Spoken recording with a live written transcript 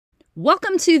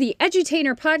Welcome to the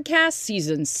Edutainer Podcast,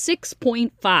 Season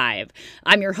 6.5.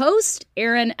 I'm your host,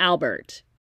 Erin Albert.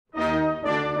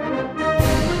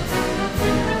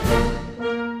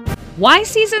 Why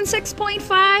Season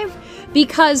 6.5?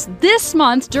 Because this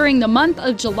month, during the month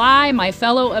of July, my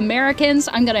fellow Americans,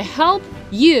 I'm going to help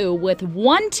you with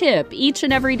one tip each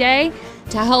and every day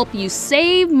to help you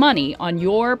save money on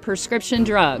your prescription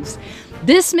drugs.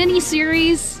 This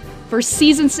mini-series for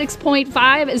Season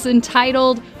 6.5 is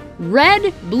entitled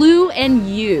Red, Blue, and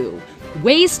You,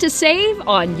 Ways to Save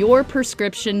on Your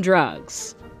Prescription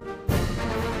Drugs.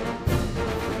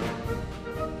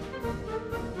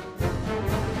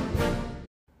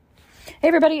 Hey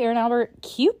everybody, Erin Albert,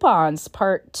 Coupons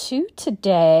Part 2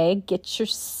 today. Get your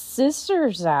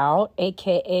scissors out,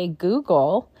 aka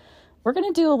Google. We're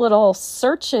going to do a little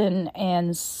searching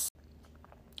and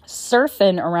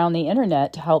surfing around the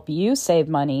internet to help you save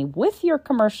money with your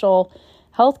commercial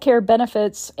healthcare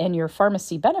benefits and your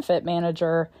pharmacy benefit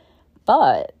manager,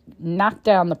 but knock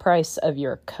down the price of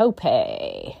your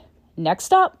copay.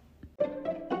 Next up.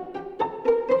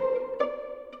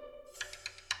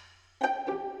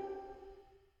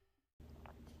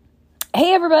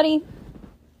 Hey everybody.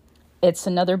 It's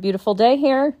another beautiful day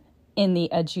here in the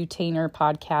Edutainer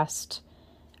podcast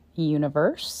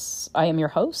universe. I am your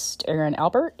host, Erin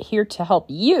Albert, here to help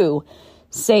you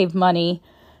save money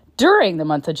during the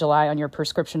month of July on your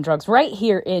prescription drugs right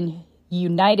here in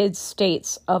United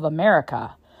States of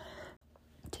America.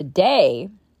 Today,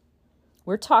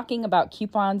 we're talking about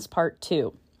Coupons Part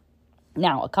 2.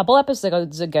 Now, a couple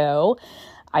episodes ago,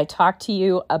 I talked to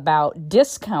you about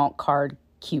discount card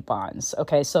coupons.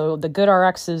 Okay, so the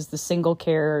GoodRx's, the Single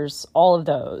Cares, all of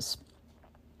those.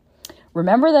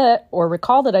 Remember that, or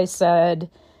recall that I said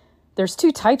there's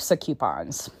two types of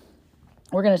coupons.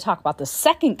 We're going to talk about the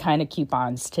second kind of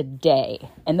coupons today,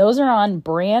 and those are on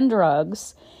brand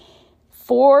drugs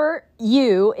for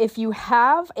you if you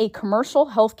have a commercial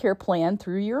healthcare plan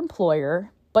through your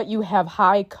employer, but you have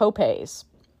high copays.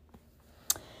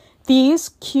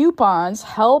 These coupons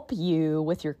help you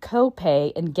with your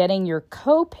copay and getting your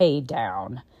copay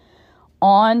down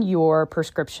on your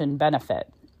prescription benefit.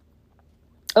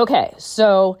 Okay,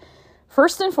 so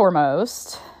first and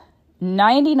foremost,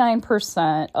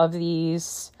 99% of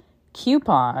these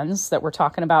coupons that we're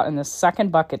talking about in the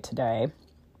second bucket today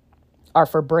are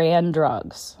for brand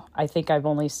drugs. I think I've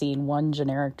only seen one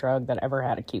generic drug that ever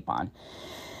had a coupon.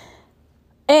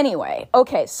 Anyway,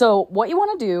 okay, so what you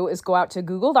want to do is go out to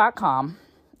google.com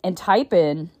and type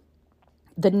in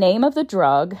the name of the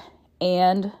drug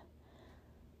and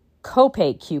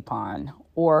copay coupon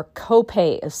or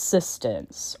copay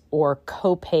assistance or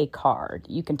copay card.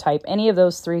 You can type any of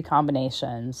those three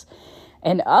combinations,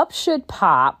 and up should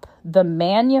pop the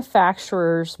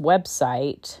manufacturer's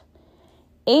website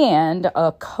and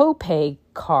a copay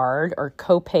card or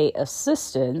copay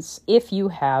assistance if you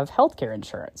have healthcare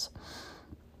insurance.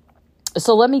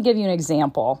 So let me give you an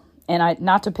example, and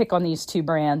not to pick on these two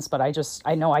brands, but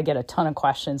I know I get a ton of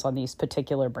questions on these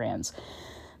particular brands.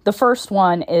 The first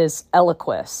one is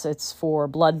Eliquis. It's for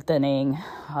blood thinning.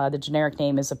 The generic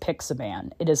name is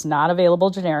apixaban. It is not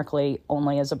available generically,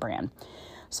 only as a brand.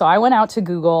 So I went out to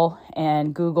Google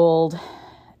and Googled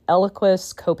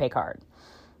Eliquis copay card.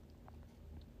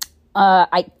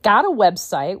 I got a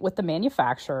website with the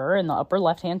manufacturer. In the upper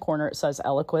left-hand corner, it says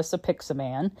Eliquis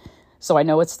apixaban. So I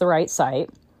know it's the right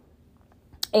site.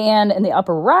 And in the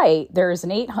upper right, there is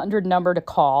an 800 number to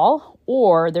call,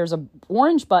 or there's an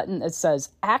orange button that says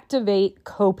Activate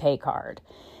Copay Card.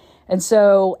 And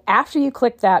so after you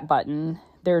click that button,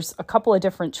 there's a couple of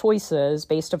different choices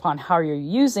based upon how you're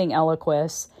using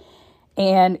Eliquis,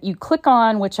 and you click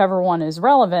on whichever one is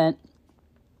relevant,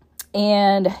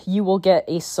 and you will get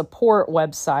a support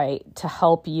website to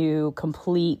help you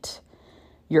complete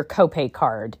your copay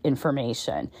card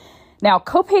information. Now,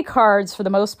 copay cards, for the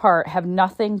most part, have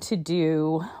nothing to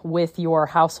do with your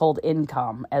household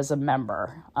income as a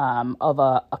member of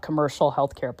a commercial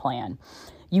healthcare plan.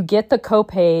 You get the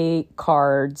copay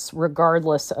cards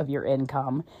regardless of your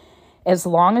income. As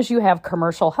long as you have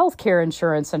commercial healthcare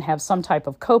insurance and have some type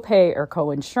of copay or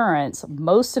coinsurance,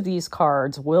 most of these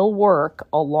cards will work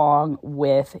along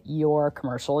with your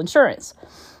commercial insurance.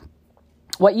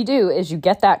 What you do is you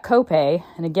get that copay,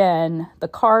 and again, the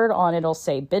card on it will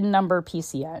say BIN number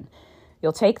PCN.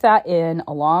 You'll take that in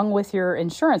along with your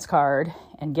insurance card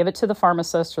and give it to the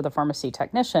pharmacist or the pharmacy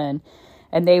technician,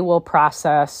 and they will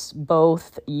process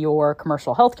both your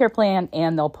commercial healthcare plan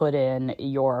and they'll put in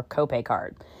your copay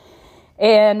card.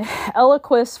 And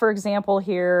Eliquis, for example,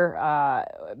 here,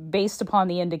 based upon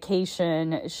the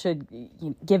indication, should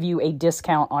give you a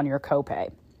discount on your copay.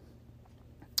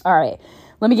 All right,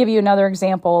 Let me give you another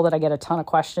example that I get a ton of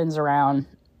questions around.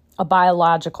 A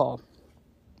biological.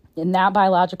 And that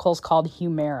biological is called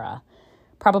Humira.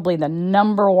 Probably the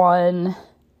number one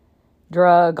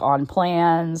drug on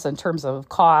plans in terms of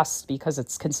cost because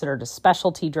it's considered a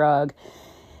specialty drug.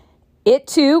 It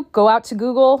too, go out to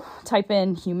Google, type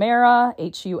in Humira,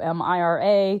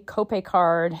 Humira, copay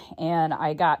card, and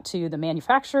I got to the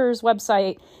manufacturer's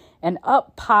website, and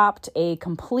up popped a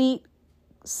complete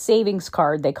savings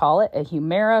card, they call it, a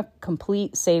Humira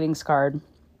complete savings card.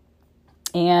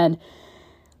 And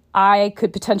I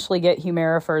could potentially get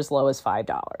Humira for as low as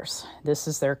 $5. This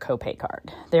is their copay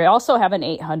card. They also have an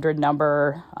 800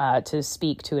 number to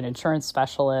speak to an insurance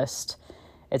specialist,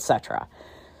 etc.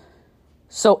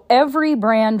 So every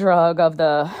brand drug of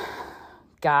the,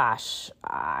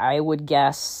 I would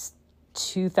guess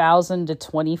 2,000 to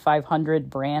 2,500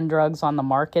 brand drugs on the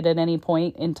market at any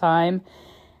point in time,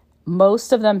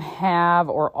 most of them have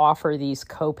or offer these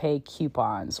copay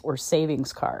coupons or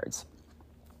savings cards.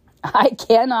 I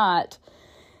cannot,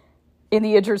 in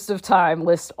the interest of time,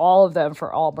 list all of them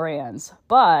for all brands,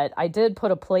 but I did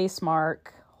put a place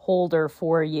mark holder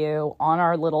for you on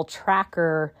our little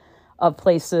tracker of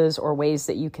places or ways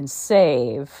that you can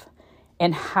save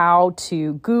and how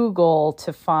to Google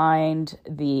to find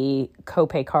the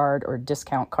copay card or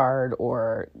discount card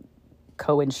or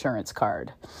co-insurance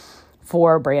card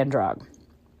for a brand drug.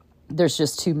 There's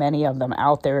just too many of them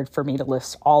out there for me to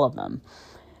list all of them.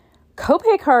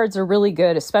 Copay cards are really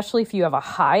good, especially if you have a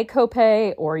high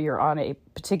copay or you're on a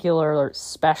particular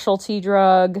specialty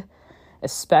drug,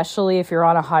 especially if you're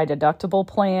on a high deductible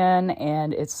plan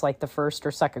and it's like the first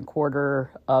or second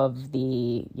quarter of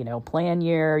the, plan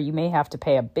year. You may have to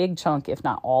pay a big chunk, if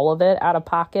not all of it, out of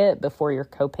pocket before your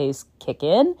copays kick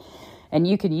in. And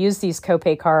you can use these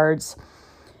copay cards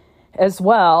as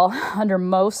well under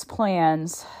most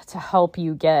plans to help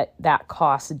you get that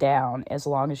cost down as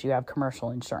long as you have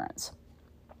commercial insurance.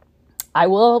 I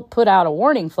will put out a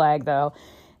warning flag, though,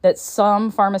 that some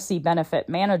pharmacy benefit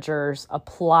managers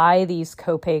apply these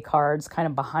copay cards kind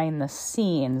of behind the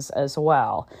scenes as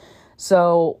well.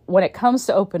 So when it comes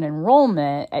to open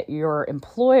enrollment at your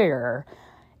employer,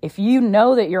 if you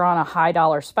know that you're on a high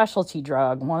dollar specialty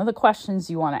drug, one of the questions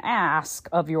you want to ask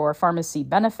of your pharmacy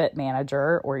benefit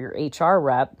manager or your HR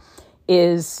rep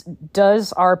is,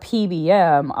 does our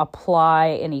PBM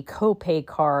apply any copay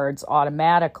cards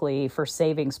automatically for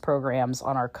savings programs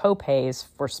on our copays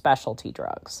for specialty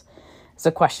drugs? It's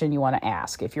a question you want to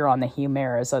ask if you're on the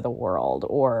Humiras of the world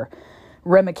or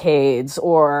Remicades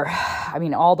or,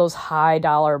 all those high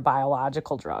dollar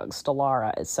biological drugs,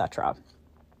 Stelara, etc.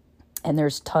 And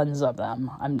there's tons of them.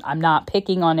 I'm not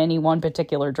picking on any one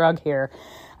particular drug here.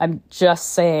 I'm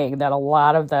just saying that a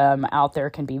lot of them out there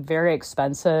can be very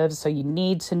expensive. So you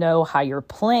need to know how your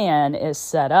plan is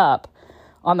set up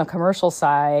on the commercial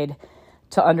side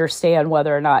to understand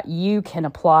whether or not you can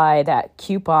apply that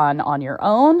coupon on your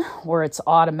own or it's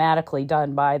automatically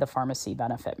done by the pharmacy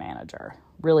benefit manager.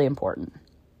 Really important.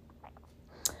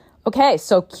 Okay,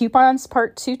 so coupons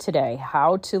part 2 today,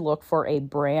 how to look for a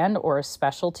brand or a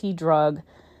specialty drug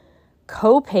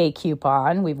copay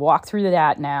coupon. We've walked through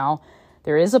that now.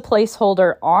 There is a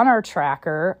placeholder on our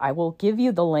tracker. I will give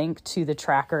you the link to the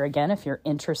tracker again if you're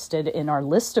interested in our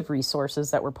list of resources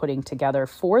that we're putting together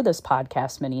for this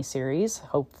podcast mini-series.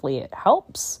 Hopefully it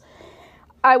helps.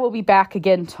 I will be back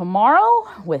again tomorrow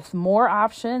with more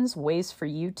options, ways for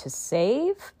you to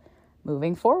save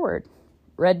moving forward.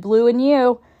 Red, blue, and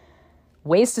you.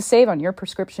 Ways to save on your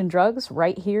prescription drugs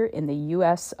right here in the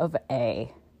US of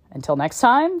A. Until next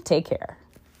time, take care.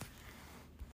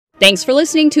 Thanks for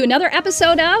listening to another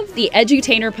episode of the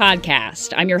Edutainer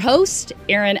Podcast. I'm your host,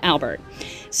 Erin Albert.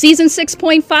 Season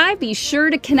 6.5, be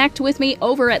sure to connect with me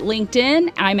over at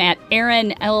LinkedIn. I'm at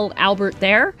Erin L. Albert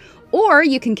there. Or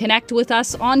you can connect with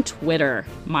us on Twitter.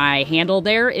 My handle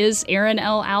there is Erin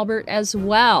L. Albert as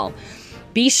well.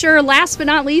 Be sure, last but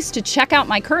not least, to check out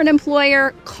my current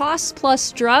employer, Cost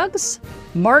Plus Drugs,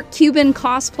 Mark Cuban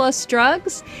Cost Plus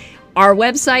Drugs. Our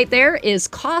website there is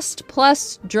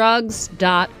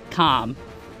costplusdrugs.com.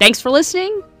 Thanks for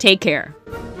listening. Take care.